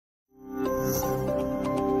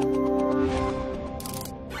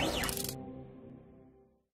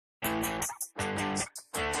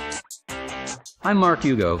I'm Mark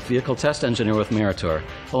Hugo, Vehicle Test Engineer with Meritor,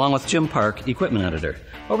 along with Jim Park, Equipment Editor.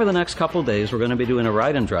 Over the next couple days, we're going to be doing a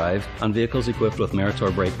ride and drive on vehicles equipped with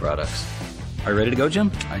Meritor brake products. Are you ready to go,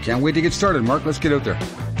 Jim? I can't wait to get started, Mark. Let's get out there.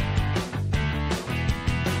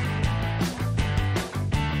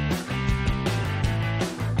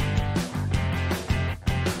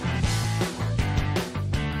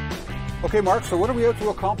 Okay, Mark, so what are we out to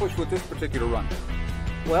accomplish with this particular run?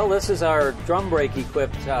 Well, this is our drum brake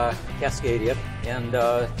equipped Cascadia, and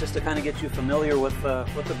just to kind of get you familiar with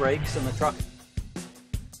the brakes and the truck.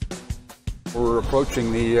 We're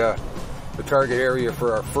approaching the target area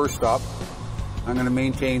for our first stop. I'm going to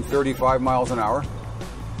maintain 35 miles an hour,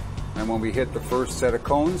 and when we hit the first set of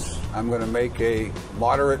cones, I'm going to make a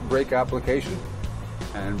moderate brake application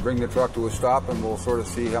and bring the truck to a stop, and we'll sort of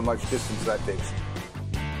see how much distance that takes.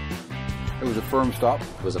 It was a firm stop.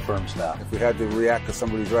 It was a firm stop. If we had to react to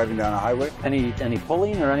somebody driving down a highway. Any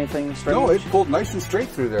pulling or anything straight? No, it pulled nice and straight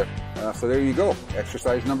through there. So there you go,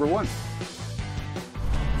 exercise number one.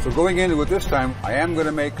 So going into it this time, I am going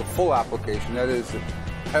to make a full application. That is, the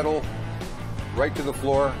pedal right to the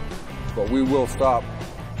floor, but we will stop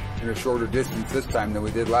in a shorter distance this time than we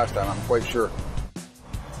did last time, I'm quite sure.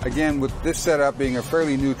 Again, with this setup being a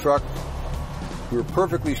fairly new truck, we were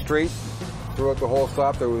perfectly straight throughout the whole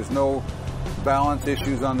stop. There was no balance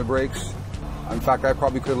issues on the brakes. In fact, I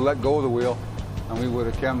probably could have let go of the wheel and we would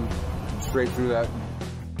have come straight through that.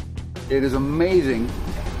 It is amazing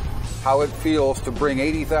how it feels to bring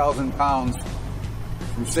 80,000 pounds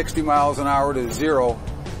from 60 miles an hour to zero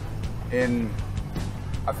in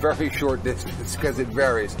a very short distance, because it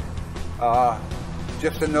varies.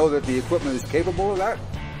 Just to know that the equipment is capable of that,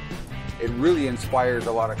 it really inspires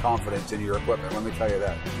a lot of confidence in your equipment, let me tell you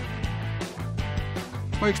that.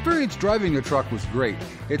 My experience driving the truck was great.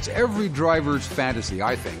 It's every driver's fantasy,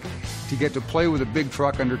 I think, to get to play with a big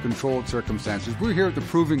truck under controlled circumstances. We're here at the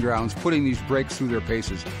proving grounds putting these brakes through their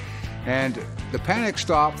paces. And the panic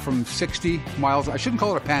stop from 60 miles, I shouldn't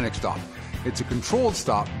call it a panic stop. It's a controlled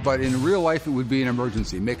stop, but in real life it would be an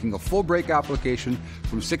emergency, making a full brake application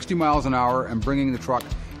from 60 miles an hour and bringing the truck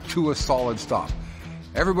to a solid stop.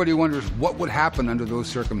 Everybody wonders what would happen under those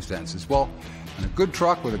circumstances. Well, in a good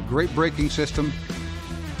truck with a great braking system,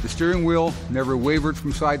 the steering wheel never wavered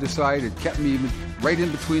from side to side. It kept me right in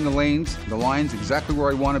between the lines, exactly where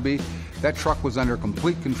I want to be. That truck was under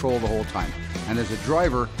complete control the whole time. And as a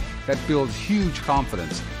driver, that builds huge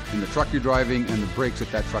confidence in the truck you're driving and the brakes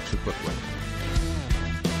that truck's equipped with.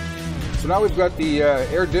 So now we've got the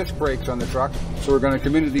air disc brakes on the truck. So we're going to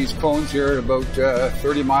come into these cones here at about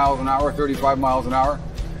 30 miles an hour, 35 miles an hour,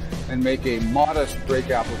 and make a modest brake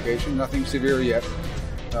application, nothing severe yet.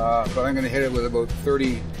 But I'm going to hit it with about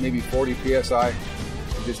 30, maybe 40 PSI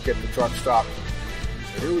and just get the truck stopped.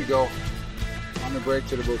 So here we go. On the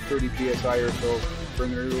brakes at about 30 PSI or so,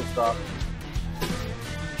 bring her to a stop.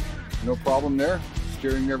 No problem there.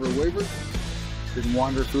 Steering never wavered. Didn't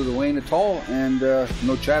wander through the lane at all, and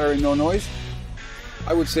no chattering, no noise.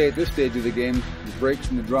 I would say at this stage of the game, the brakes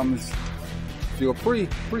and the drums feel pretty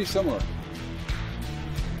similar.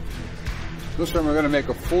 This time we're going to make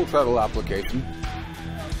a full throttle application.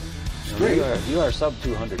 You are sub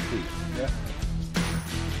 200 feet. Yeah.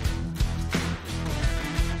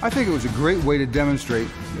 I think it was a great way to demonstrate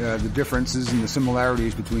the differences and the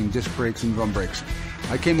similarities between disc brakes and drum brakes.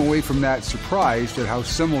 I came away from that surprised at how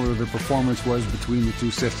similar the performance was between the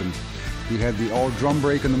two systems. We had the all drum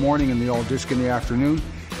brake in the morning and the all disc in the afternoon,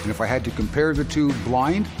 and if I had to compare the two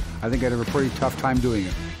blind, I think I'd have a pretty tough time doing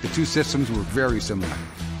it. The two systems were very similar.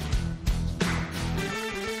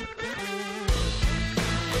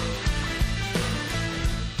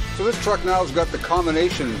 So this truck now has got the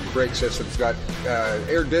combination brake system. It's got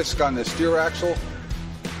air disc on the steer axle,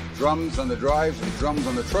 drums on the drives, and drums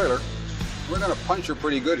on the trailer. We're going to punch her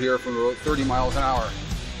pretty good here from about 30 miles an hour.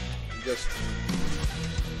 And just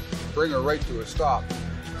bring her right to a stop.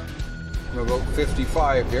 From about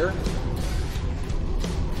 55 here.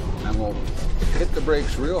 And we'll hit the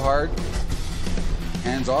brakes real hard.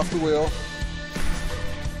 Hands off the wheel.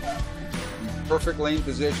 Perfect lane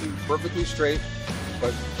position, perfectly straight.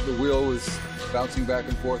 But the wheel was bouncing back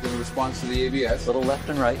and forth in response to the ABS. Little left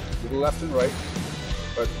and right. Little left and right.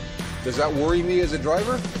 But does that worry me as a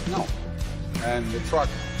driver? No. And the truck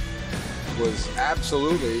was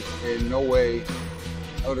absolutely in no way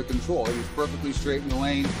out of control. It was perfectly straight in the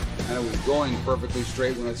lane, and it was going perfectly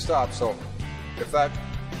straight when it stopped. So if that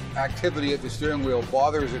activity at the steering wheel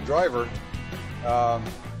bothers a driver,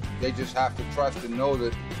 they just have to trust and know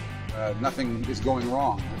that nothing is going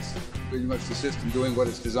wrong. It's pretty much the system doing what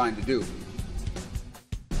it's designed to do.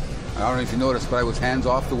 I don't know if you noticed, but I was hands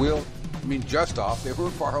off the wheel. I mean, just off. They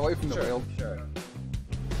were far away from the wheel. Sure.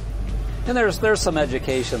 And there's some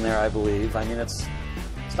education there, I believe. I mean,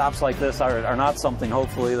 stops like this are not something,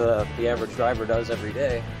 hopefully, the average driver does every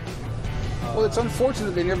day. Well, it's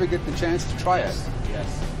unfortunate they never get the chance to try it.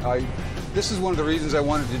 Yes. This is one of the reasons I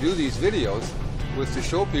wanted to do these videos, was to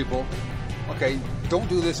show people, okay, don't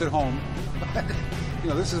do this at home. You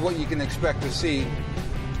know, this is what you can expect to see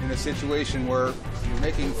in a situation where you're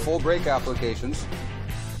making full brake applications,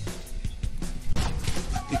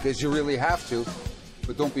 because you really have to,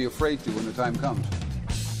 but don't be afraid to when the time comes.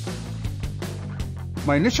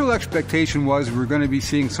 My initial expectation was we were going to be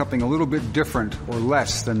seeing something a little bit different or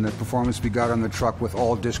less than the performance we got on the truck with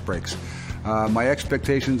all disc brakes. My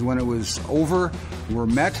expectations when it was over were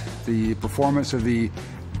met. The performance of the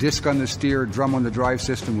disc on the steer, drum on the drive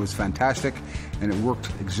system was fantastic, and it worked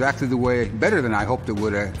exactly the way, better than I hoped it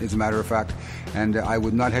would, as a matter of fact, and I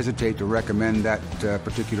would not hesitate to recommend that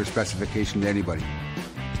particular specification to anybody.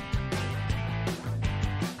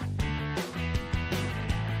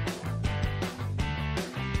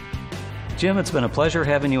 Jim, it's been a pleasure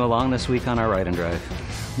having you along this week on our Ride and Drive.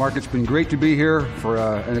 Mark, it's been great to be here. For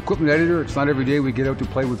an equipment editor, it's not every day we get out to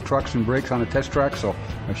play with trucks and brakes on a test track, so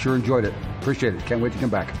I sure enjoyed it. Appreciate it. Can't wait to come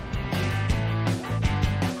back.